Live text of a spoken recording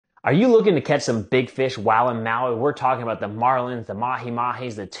Are you looking to catch some big fish while in Maui? We're talking about the Marlins, the Mahi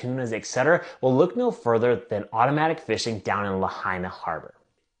Mahis, the Tunas, etc. Well, look no further than automatic fishing down in Lahaina Harbor.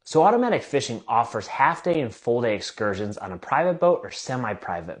 So automatic fishing offers half-day and full-day excursions on a private boat or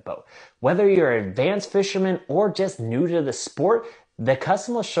semi-private boat. Whether you're an advanced fisherman or just new to the sport, the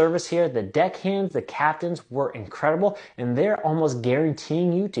customer service here, the deckhands, the captains were incredible, and they're almost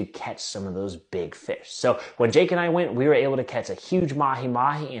guaranteeing you to catch some of those big fish. So when Jake and I went, we were able to catch a huge mahi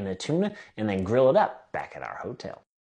mahi and a tuna and then grill it up back at our hotel.